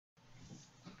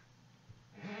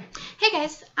Hey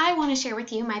guys, I want to share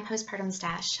with you my postpartum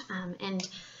stash, and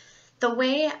the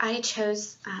way I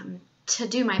chose to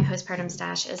do my postpartum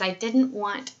stash is I didn't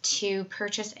want to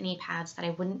purchase any pads that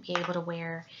I wouldn't be able to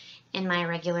wear in my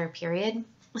regular period,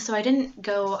 so I didn't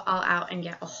go all out and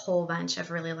get a whole bunch of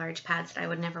really large pads that I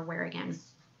would never wear again.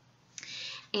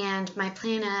 And my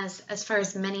plan is, as far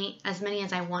as many as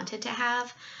I wanted to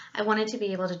have, I wanted to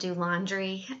be able to do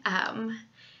laundry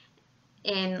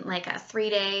in like a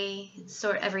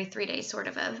every 3 day sort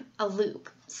of a loop.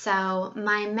 So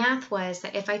my math was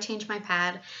that if I changed my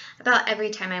pad about every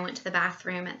time I went to the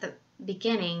bathroom at the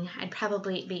beginning, I'd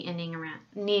probably be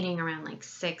needing around like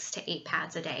 6 to 8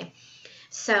 pads a day.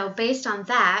 So based on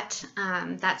that,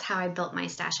 that's how I built my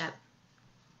stash up.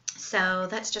 So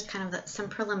that's just kind of some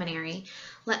preliminary.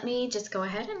 Let me just go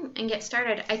ahead and get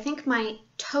started. I think my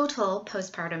total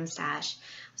postpartum stash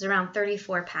was around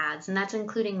 34 pads, and that's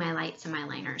including my lights and my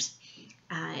liners.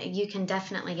 You can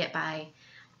definitely get by.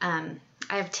 I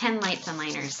have 10 lights and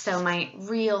liners, so my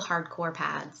real hardcore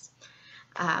pads,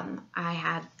 I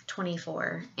had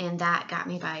 24, and that got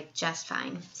me by just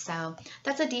fine. So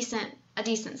that's a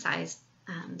decent sized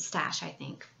stash, I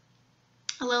think.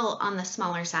 A little on the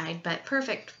smaller side, but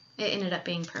perfect. It ended up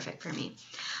being perfect for me.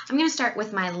 I'm going to start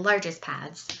with my largest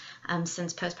pads,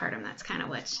 since postpartum, that's kind of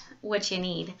what you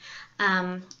need.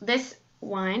 This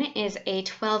one is a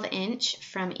 12-inch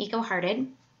from Eco Hearted.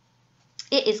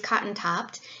 It is cotton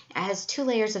topped. It has 2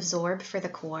 layers of Zorb for the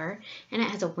core, and it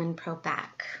has a Windpro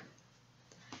back.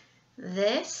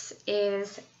 This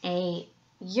is a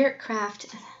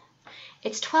Yurtcraft.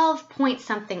 It's 12 point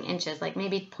something inches, like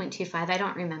maybe 0.25, I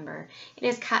don't remember. It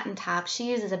is cotton top.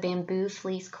 She uses a bamboo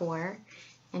fleece core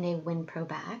and a Windpro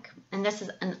back. And this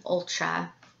is an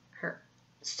ultra, her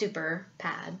super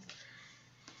pad.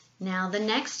 Now the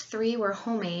next 3 were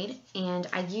homemade, and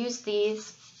I used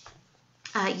these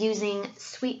using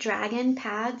Sweet Dragon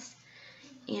pads.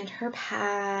 And her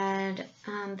pad,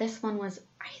 this one was,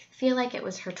 I feel like it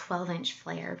was her 12-inch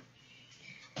flare.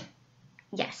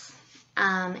 Yes.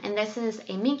 And this is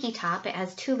a minky top. It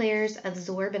has 2 layers of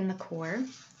Zorb in the core,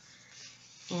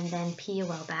 and then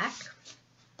PUL back.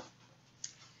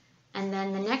 And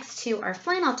then the next 2 are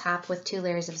flannel top with 2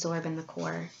 layers of Zorb in the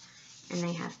core, and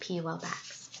they have PUL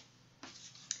backs.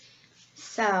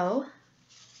 So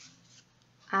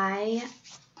I,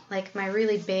 like my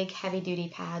really big heavy duty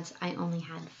pads, I only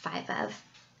had 5 of.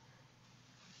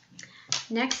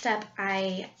 Next up,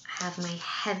 I have my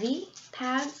heavy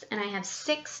pads, and I have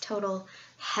 6 total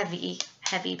heavy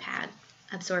pad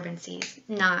absorbencies,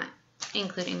 not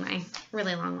including my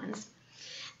really long ones.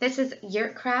 This is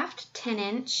Yurtcraft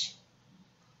 10-inch.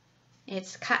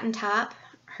 It's cotton top,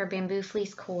 her bamboo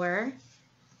fleece core,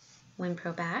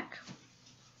 Windpro back.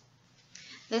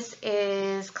 This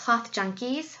is Cloth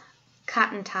Junkies,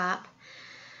 cotton top.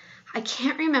 I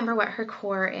can't remember what her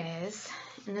core is,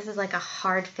 and this is like a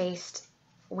hard-faced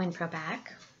Windpro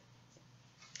back.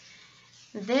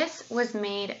 This was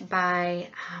made by,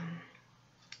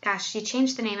 gosh, she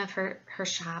changed the name of her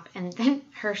shop, and then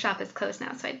her shop is closed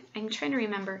now, so I'm trying to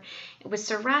remember. It was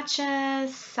Sriracha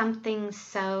something,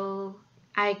 so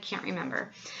I can't remember.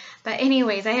 But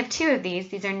anyways, I have 2 of these.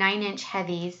 These are 9-inch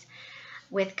heavies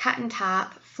with cotton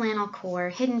top, flannel core,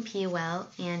 hidden PUL,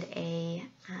 and a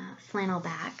flannel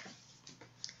back.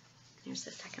 Here's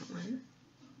the second one.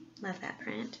 Love that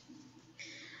print.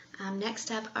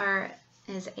 Next up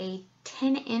is a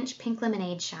 10-inch Pink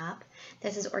Lemonade shop.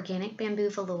 This is organic bamboo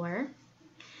velour.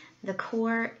 The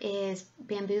core is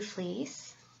bamboo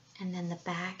fleece, and then the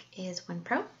back is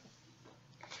Windpro.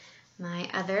 My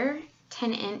other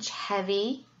 10-inch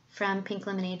heavy from Pink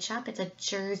Lemonade shop, it's a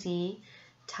jersey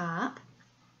top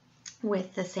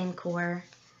with the same core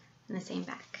and the same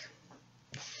back.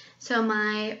 So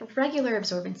my regular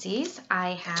absorbencies,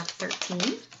 I have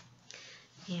 13.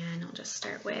 And I'll just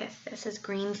start with, this is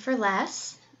Green for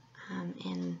Less,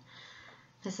 and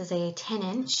this is a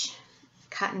 10-inch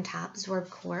cotton top, Zorb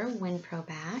core, Windpro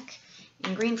back.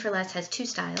 And Green for Less has 2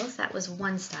 styles. That was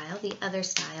one style. The other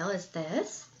style is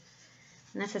this.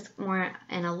 And this is more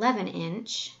an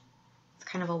 11-inch. It's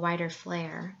kind of a wider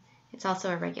flare. It's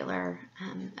also a regular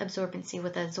absorbency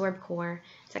with a Zorb core.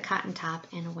 It's a cotton top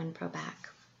and a Windpro back.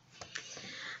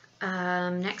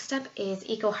 Next up is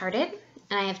Eco Hearted.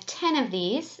 And I have 10 of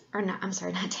these, or not, I'm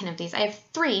sorry, not 10 of these. I have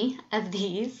 3 of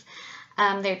these.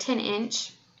 They're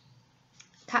 10-inch,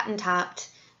 cotton-topped,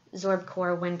 Zorb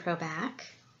core, Windpro back.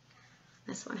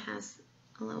 This one has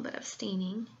a little bit of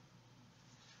staining.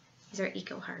 These are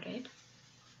Eco Hearted.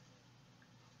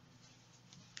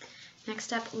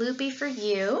 Next up, Loopy for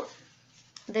You.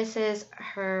 This is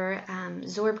her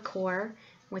Zorb core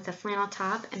with a flannel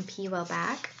top and PUL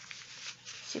back.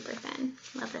 super thin.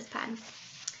 Love this pad.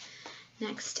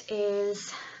 Next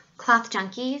is Cloth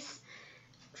Junkies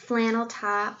flannel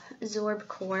top Zorb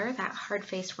core, that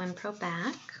hard-faced Winpro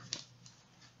back.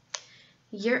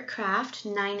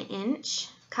 Yurtcraft 9-inch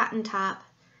cotton top,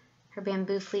 her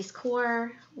bamboo fleece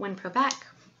core, Winpro back.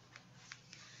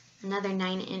 Another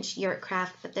 9-inch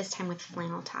Yurtcraft, but this time with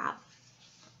flannel top.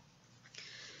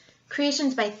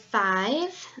 Creations by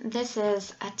 5. This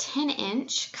is a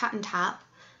 10-inch cotton top,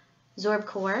 Zorb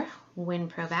core,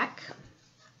 Winpro back.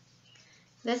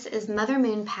 This is Mother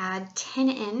Moon pad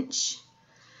 10-inch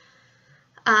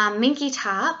Minky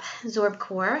top, Zorb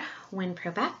core,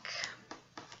 Winpro back.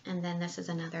 And then this is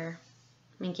another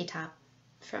Minky top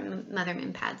from Mother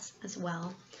Moon pads as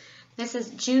well. This is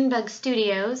Junebug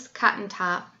Studios cotton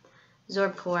top,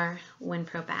 Zorb core,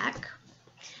 Winpro back.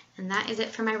 And that is it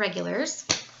for my regulars.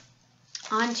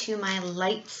 On to my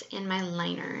lights and my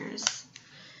liners.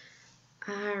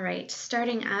 All right,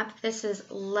 starting up, this is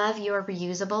Love Your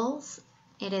Reusables.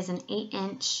 It is an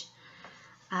 8-inch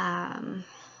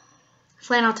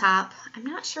flannel top. I'm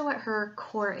not sure what her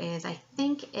core is. I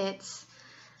think it's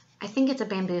a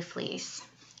bamboo fleece,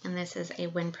 and this is a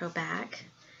Winpro back.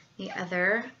 The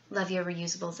other Love Your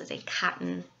Reusables is a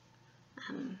cotton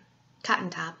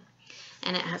top,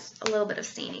 and it has a little bit of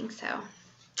staining, so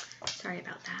sorry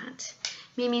about that.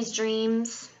 Mimi's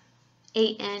Dreams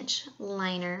 8-inch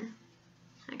liner.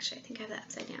 Actually, I think I have that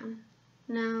upside down.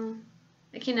 No,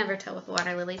 I can never tell with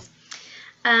water lilies.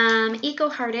 Eco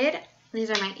Hearted. These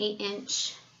are my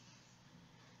 8-inch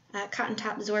cotton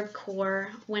top Zorb core,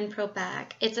 Winpro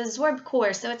back. It's a Zorb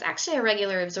core, so it's actually a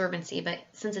regular absorbency, but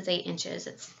since it's 8 inches,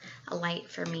 it's a light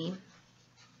for me.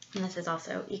 And this is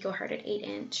also Eco Hearted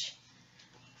 8-inch.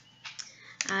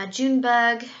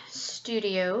 Junebug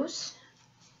Studios.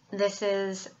 This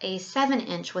is a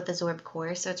 7-inch with a Zorb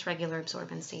core, so it's regular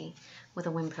absorbency with a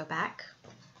Winpro back.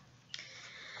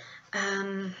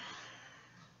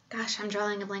 Gosh, I'm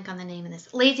drawing a blank on the name of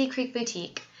this. Lazy Creek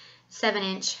Boutique,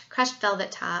 7-inch crushed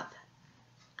velvet top.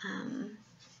 I'm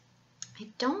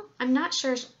not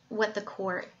sure what the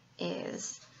core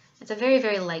is. It's a very,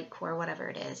 very light core, whatever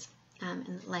it is,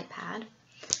 and light pad.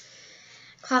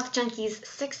 Cloth Junkies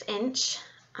 6-inch.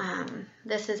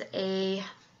 This is a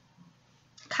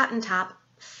cotton top,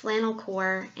 flannel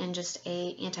core, and just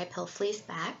a anti-pill fleece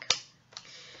back.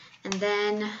 And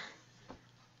then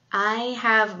I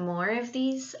have more of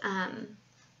these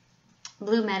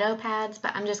Blue Meadow pads,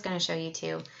 but I'm just going to show you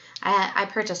two. I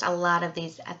purchased a lot of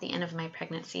these at the end of my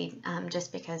pregnancy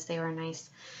just because they were nice.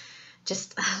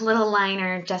 Just a little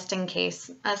liner just in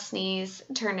case a sneeze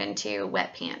turned into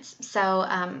wet pants. So,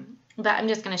 but I'm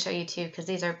just going to show you two because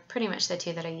these are pretty much the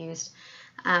two that I used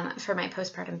for my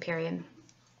postpartum period.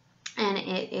 And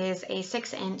it is a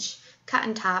 6-inch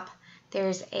cotton top.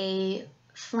 There's a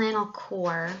flannel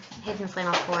core, hidden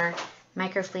flannel core,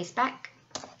 micro fleece back.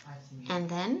 And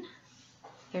then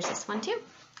here's this one too.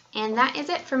 And that is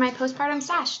it for my postpartum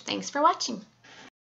stash. Thanks for watching.